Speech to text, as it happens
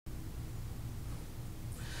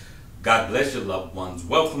God bless you, loved ones.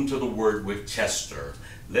 Welcome to the Word with Chester.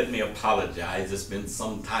 Let me apologize. It's been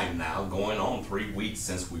some time now, going on 3 weeks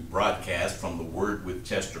since we broadcast from the Word with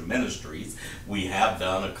Chester Ministries. We have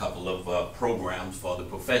done a couple of programs for the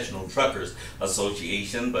Professional Truckers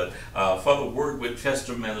Association, but for the Word with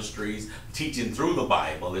Chester Ministries, teaching through the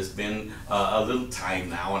Bible, it's been a little time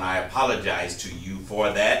now, and I apologize to you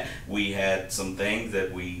for that. We had some things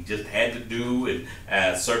that we just had to do,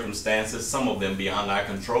 and circumstances, some of them beyond our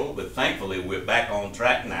control, but thankfully we're back on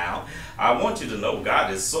track now. I want you to know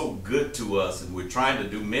God is so good to us, and we're trying to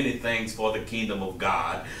do many things for the kingdom of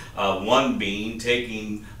God. One being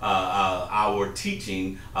taking our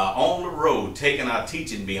teaching on the road, taking our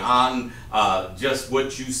teaching beyond just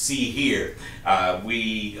what you see here.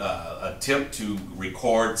 We attempt to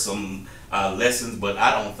record some lessons, but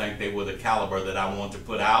I don't think they were the caliber that I want to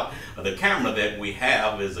put out. The camera that we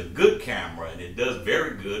have is a good camera, and it does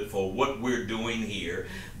very good for what we're doing here.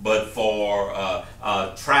 But for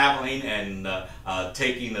traveling and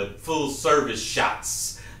taking the full service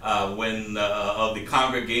shots of the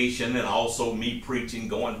congregation, and also me preaching,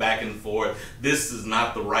 going back and forth, this is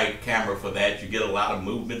not the right camera for that. You get a lot of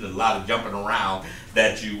movement and a lot of jumping around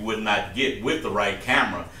that you would not get with the right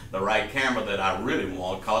camera. The right camera that I really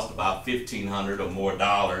want cost about $1,500 or more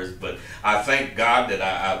dollars, but I thank God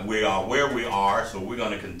that we are where we are, so we're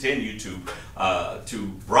going to continue to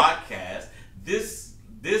broadcast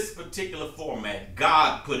this particular format.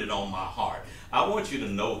 God put it on my heart. I want you to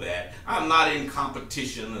know that I'm not in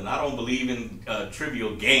competition, and I don't believe in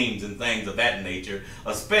trivial games and things of that nature,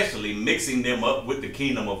 especially mixing them up with the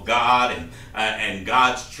kingdom of God and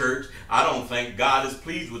God's church. I don't think God is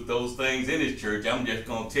pleased with those things in his church. I'm just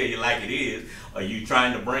going to tell you like it is. Are you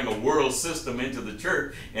trying to bring a world system into the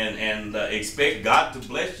church and expect God to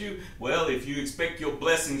bless you? Well, if you expect your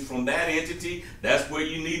blessings from that entity, that's where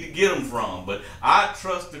you need to get them from. But I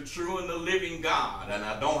trust the true and the living God, and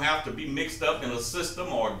I don't have to be mixed up in a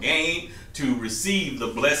system or a game to receive the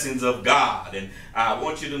blessings of God. And I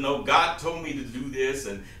want you to know God told me to do this,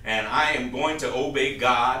 and I am going to obey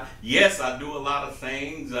God. Yes, I do a lot of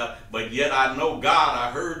things, but yet I know God.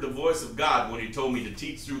 I heard the voice of God when he told me to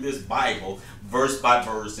teach through this Bible verse by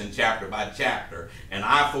verse and chapter by chapter. And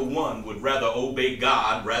I, for one, would rather obey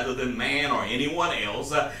God rather than man or anyone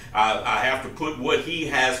else. I have to put what he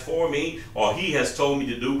has for me or he has told me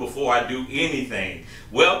to do before I do anything.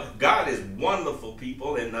 Well, God is wonderful,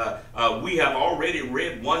 people, and we have already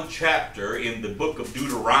read one chapter in the book of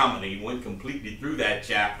Deuteronomy. Went completely through that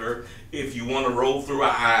chapter. If you want to roll through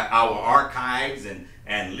our archives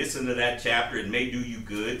and listen to that chapter, it may do you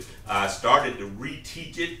good. I started to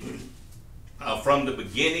reteach it from the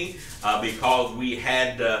beginning because we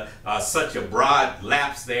had such a broad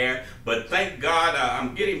lapse there. But thank God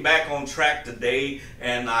I'm getting back on track today,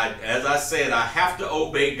 and as I said, I have to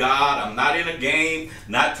obey God. I'm not in a game,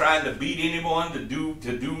 not trying to beat anyone to do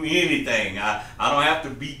anything. I don't have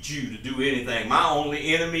to beat you to do anything. My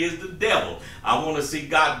only enemy is the devil. I want to see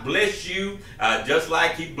God bless you just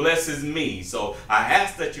like he blesses me. So I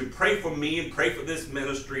ask that you pray for me and pray for this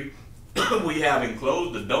ministry. We have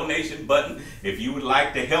enclosed the donation button. If you would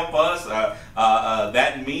like to help us,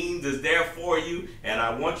 that means is there for you. And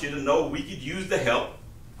I want you to know we could use the help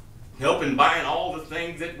in buying all the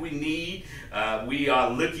things that we need. We are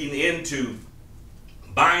looking into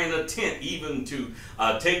buying a tent even to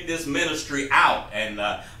take this ministry out and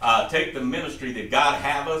take the ministry that God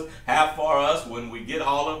have for us when we get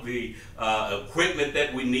all of the equipment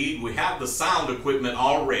that we need. We have the sound equipment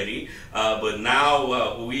already, but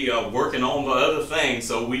now we are working on the other things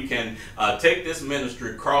so we can take this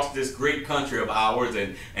ministry across this great country of ours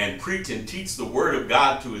and preach and teach the word of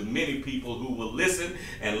God to as many people who will listen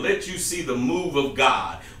and let you see the move of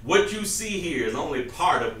God. What you see here is only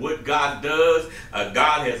part of what God does.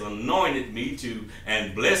 God has anointed me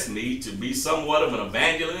and blessed me to be somewhat of an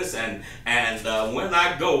evangelist, and when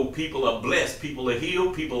I go, people are blessed, people are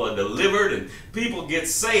healed, people are delivered, and people get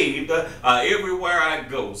saved everywhere I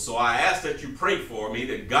go. So I ask that you pray for me,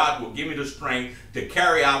 that God will give me the strength to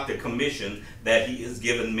carry out the commission that he has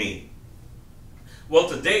given me. Well,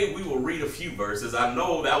 today we will read a few verses. I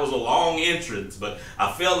know that was a long entrance, but I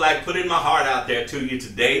felt like putting my heart out there to you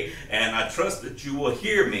today, and I trust that you will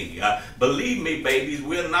hear me. Believe me, babies,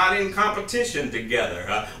 we're not in competition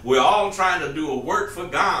together. We're all trying to do a work for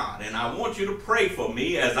God, and I want you to pray for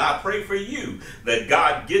me as I pray for you, that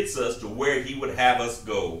God gets us to where he would have us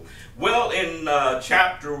go. Well, in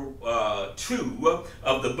chapter 2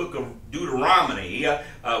 of the book of Deuteronomy,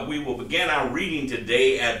 we will begin our reading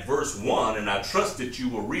today at verse 1, and I trust that you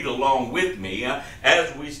will read along with me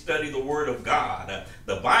as we study the Word of God.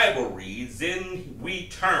 The Bible reads, "Then we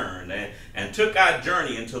turned and took our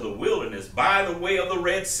journey into the wilderness by the way of the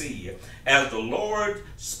Red Sea, as the Lord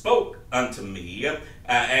spoke unto me,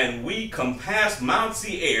 and we compassed Mount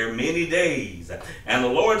Seir many days. And the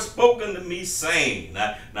Lord spoke unto me, saying,"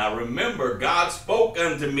 now remember, God spoke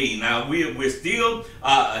unto me. Now we're still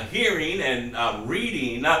hearing and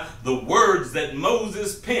reading the words that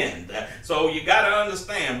Moses penned. So you got to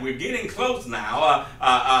understand, we're getting close now.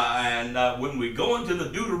 And when we go into the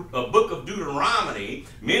book of Deuteronomy,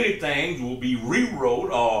 many things will be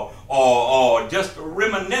rewrote or just a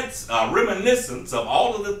reminiscence of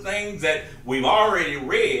all of the things that we've already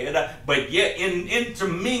read, but yet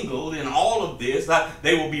intermingled in all of this,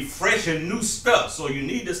 they will be fresh and new stuff. So you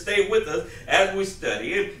need to stay with us as we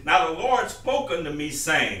study it. Now the Lord spoke unto me,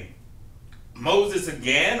 saying, Moses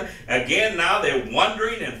again now they're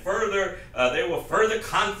wandering, and further there were further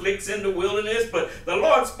conflicts in the wilderness, but the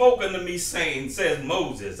Lord spoke unto me, saying, says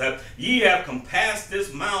Moses, ye have compassed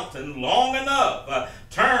this mountain long enough.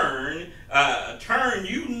 Turn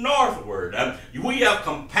you northward. We have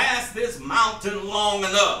compassed this mountain long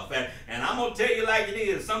enough. And I'm going to tell you like it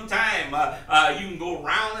is. Sometimes you can go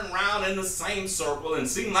round and round in the same circle and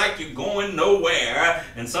seem like you're going nowhere.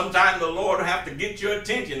 And sometimes the Lord will have to get your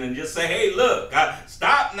attention and just say, hey, look,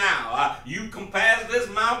 stop now. You compassed this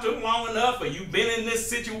mountain long enough, or you've been in this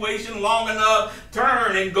situation long enough.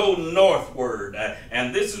 Turn and go northward.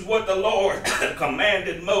 And this is what the Lord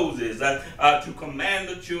commanded Moses to command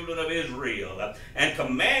the children of Israel, and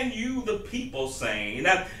command you the people, saying,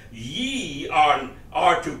 ye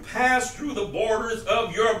are to pass through the borders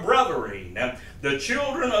of your brethren, the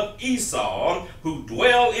children of Esau, who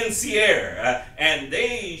dwell in Seir, and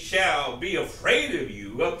they shall be afraid of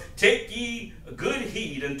you. Take ye good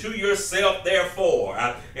heed unto yourself,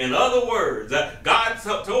 therefore. In other words, God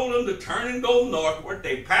told them to turn and go northward.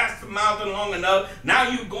 They passed the mountain long enough. Now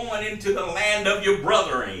you're going into the land of your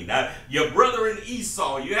brethren. Your brethren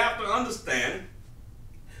Esau. You have to understand,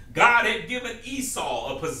 God had given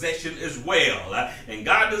Esau a possession as well. And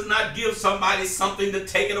God does not give somebody something to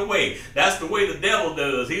take it away. That's the way the devil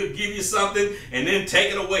does. He'll give you something and then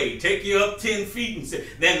take it away. Take you up 10 feet and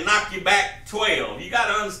then knock you back 12. You got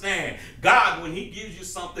to understand, God, when he gives you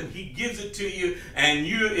something, he gives it to you, and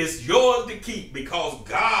it's yours to keep because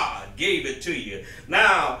God gave it to you.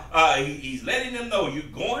 Now, he's letting them know you're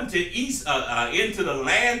going to into the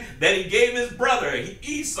land that he gave his brother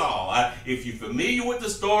Esau. If you're familiar with the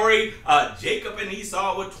story, Jacob and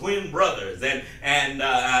Esau were twin brothers, and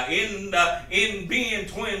in being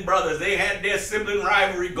twin brothers, they had their sibling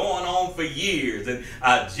rivalry going on for years. And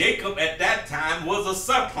Jacob at that time was a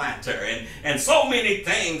supplanter, and so many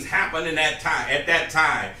things happened at that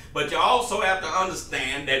time. But you also have to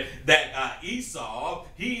understand that Esau,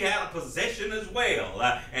 he had a possession as well.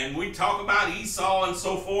 And we talk about Esau and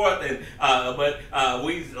so forth, but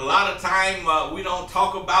a lot of time we don't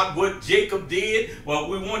talk about what Jacob did. Well,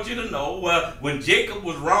 we want you to know when Jacob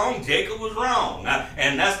was wrong, Jacob was wrong.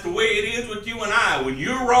 And that's the way it is with you and I. When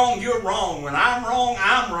you're wrong, you're wrong. When I'm wrong,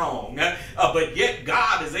 I'm wrong. But yet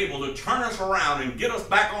God is able to turn us around and get us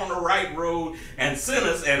back on the right road and send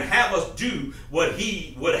us and have us do what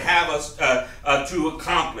he would have us to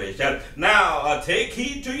accomplish. Now, take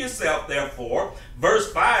heed to yourself, therefore.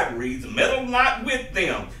 Verse 5 reads, meddle not with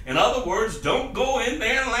them. In other words, don't go in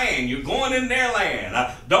their land. You're going in their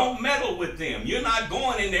land. Don't meddle with them. You're not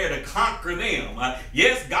going in there to conquer them.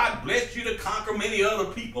 Yes, God blessed you to conquer many other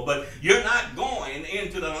people, but you're not going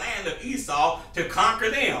into the land of Esau to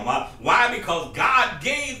conquer them. Why? Because God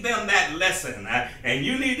gave them that lesson. And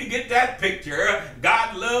you need to get that picture.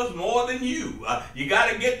 God loves more than you. You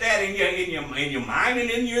got to get that in your mind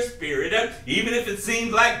and in your spirit. Even if it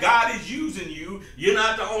seems like God is using you, you're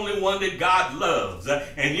not the only one that God loves.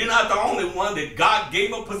 And you're not the only one that God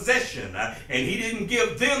gave a possession. And he didn't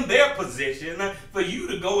give them their possession for you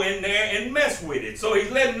to go in there and mess with it. So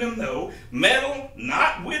he's letting them know, meddle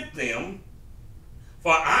not with them,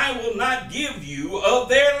 for I will not give you of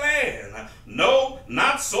their land. No,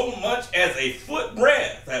 not so much as a foot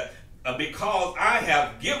breadth. Because I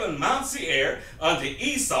have given Mount Seir unto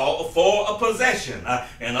Esau for a possession.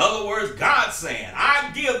 In other words, God's saying, I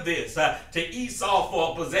give this to Esau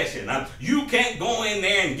for a possession. You can't go in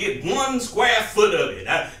there and get 1 square foot of it.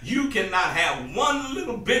 You cannot have 1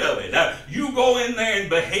 little bit of it. You go in there and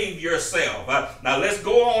behave yourself. Now let's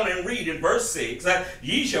go on and read in verse 6.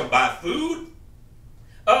 Ye shall buy food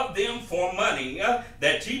of them for money,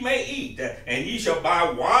 that ye may eat, and ye shall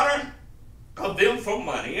buy water of them for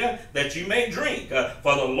money, that ye may drink.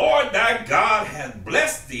 For the Lord thy God hath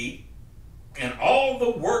blessed thee in all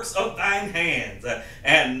the works of thine hands,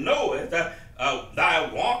 and knoweth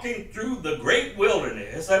thy walking through the great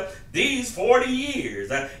wilderness these 40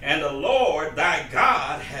 years, and the Lord thy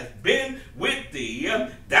God hath been with thee.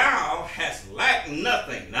 Thou hast lacked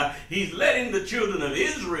nothing. He's letting the children of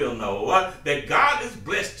Israel know that God has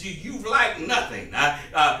blessed you. You've lacked nothing.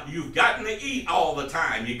 You've gotten to eat all the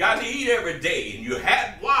time. You got to eat every day, and you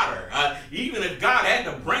had water, even if God had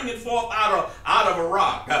to bring it forth out of a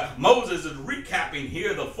rock. Moses is recapping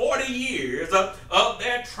here the 40 years of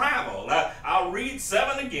their travel. I'll read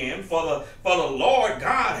 7 again. For the Lord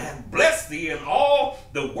God hath blessed thee in all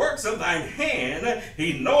the works of thine hand.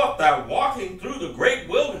 He knoweth thy walking through the great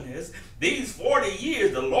wilderness these 40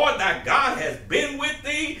 years. The Lord thy God has been with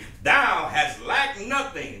thee. Thou hast lacked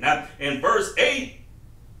nothing. In verse 8,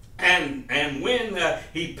 and when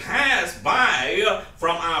he passed by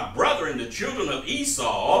from our brethren, the children of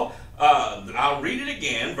Esau, I'll read it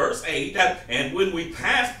again, verse 8. And when we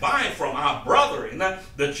passed by from our brethren,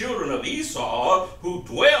 the children of Esau, who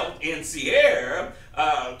dwelt in Seir,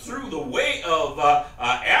 through the way of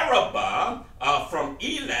Arabah, from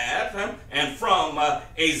Elat, and from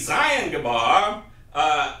Eziongeber,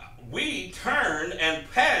 we turned and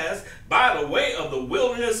passed by the way of the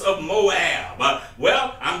wilderness of Moab.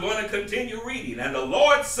 Well, I'm going to continue reading. And the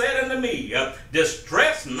Lord said unto me,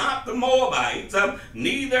 distress not the Moabites,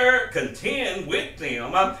 neither contend with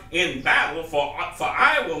them in battle, for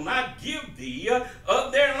I will not give thee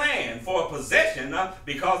of their land for a possession,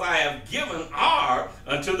 because I have given Ar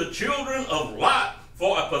unto the children of Lot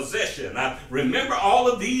for a possession. Remember all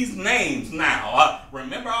of these names now.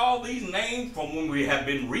 Remember all these names from when we have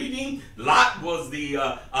been reading. Lot was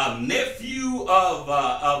the nephew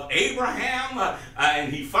of Abraham,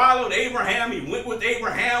 and he followed Abraham. He went with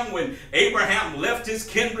Abraham when Abraham left his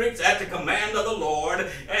kindreds at the command of the Lord.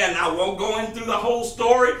 And I won't go into the whole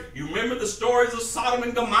story. You remember the stories of Sodom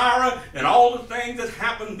and Gomorrah and all the things that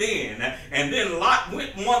happened then. And then Lot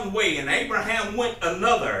went one way and Abraham went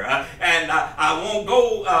another. And I won't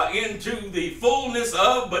go into the fullness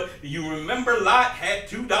of, but you remember Lot had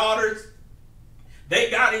 2 daughters. They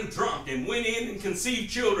got him drunk and went in and conceived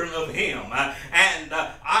children of him. And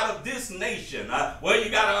out of this nation, well, you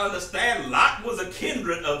got to understand, Lot was a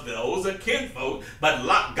kindred of those, a kinfolk, but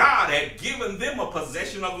God had given them a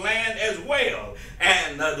possession of land as well.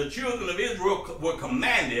 And the children of Israel were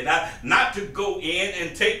commanded not to go in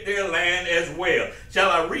and take their land as well. Shall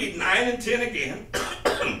I read 9 and 10 again?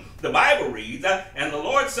 The Bible reads, and the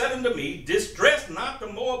Lord said unto me, distress not the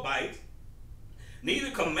Moabites,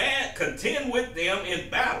 neither contend with them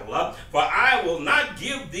in battle, for I will not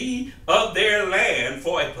give thee of their land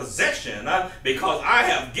for a possession, because I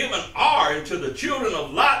have given Ar into the children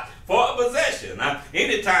of Lot for a possession.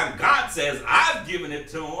 Anytime God says, I've given it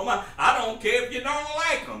to them, I don't care if you don't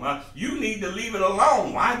like them. You need to leave it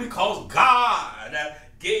alone. Why? Because God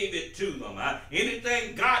gave it to them.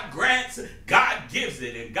 Anything God grants, God gives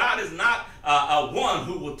it. And God is not a one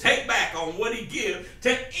who will take back on what he gives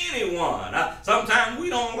to anyone. Sometimes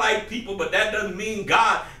we don't like people, but that doesn't mean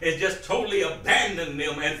God has just totally abandoned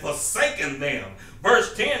them and forsaken them.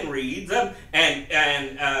 Verse 10 reads, and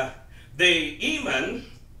the Eman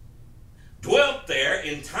dwelt there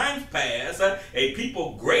in times past, a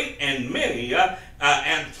people great and many,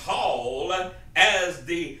 and tall as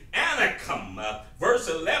the Anakim. Verse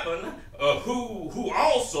 11, who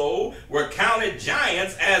also were counted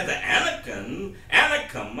giants as the Anakim,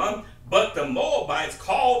 but the Moabites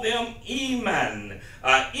called them Emim.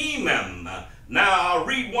 Now I'll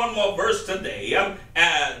read one more verse today.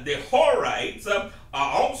 The Horites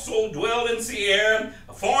also dwell in Seir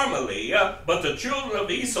formerly, but the children of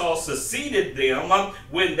Esau succeeded them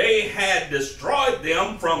when they had destroyed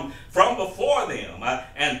them from before them,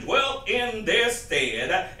 and dwelt in their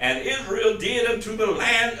stead, and Israel did unto the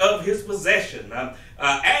land of his possession,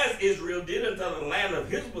 as Israel did unto the land of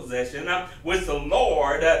his possession, which the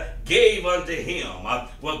Lord gave unto him.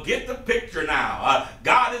 Well, get the picture now.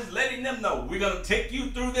 God is letting them know, we're going to take you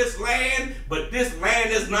through this land, but this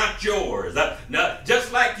land is not yours. Now,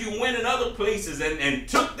 just like you went in other places and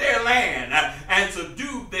took their land and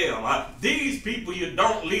subdued them, these people you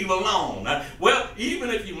don't leave alone. Well,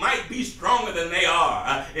 even if you might be stronger than they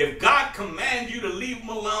are, if God commands you to leave them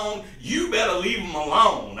alone, you better leave them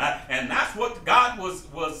alone. And that's what God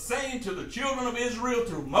was saying to the children of Israel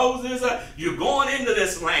through Moses. You're going into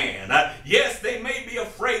this land. Yes, they may be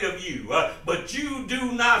afraid of you, but you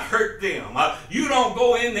do not hurt them. You don't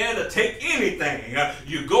go in there to take anything.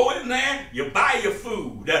 You go in there, you buy your your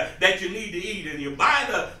food that you need to eat, and you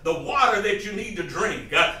buy the water that you need to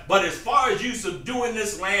drink. But as far as you subduing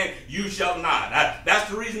this land, you shall not. That's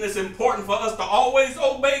the reason it's important for us to always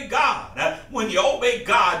obey God. When you obey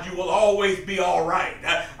God, you will always be all right.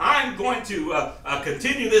 I'm going to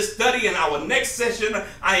continue this study in our next session.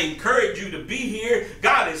 I encourage you to be here.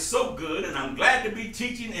 God is so good, and I'm glad to be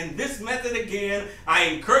teaching in this method again. I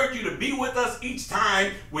encourage you to be with us each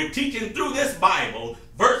time we're teaching through this Bible,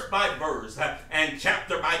 verse by verse and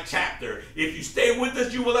chapter by chapter. If you stay with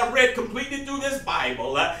us, you will have read completely through this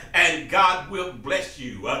Bible, and God will bless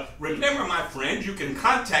you. Remember, my friends, you can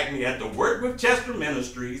contact me at the Word with Chester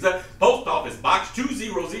Ministries, Post Office Box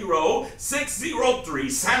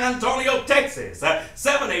 200-603, San Antonio, Texas,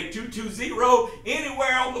 78220.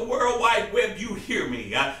 Anywhere on the World Wide Web you hear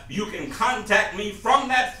me, you can contact me from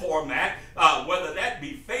that format, whether that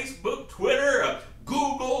be Facebook, Twitter,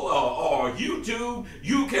 Google, or YouTube.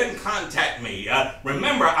 You can contact me.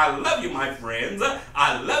 Remember, I love you, my friend.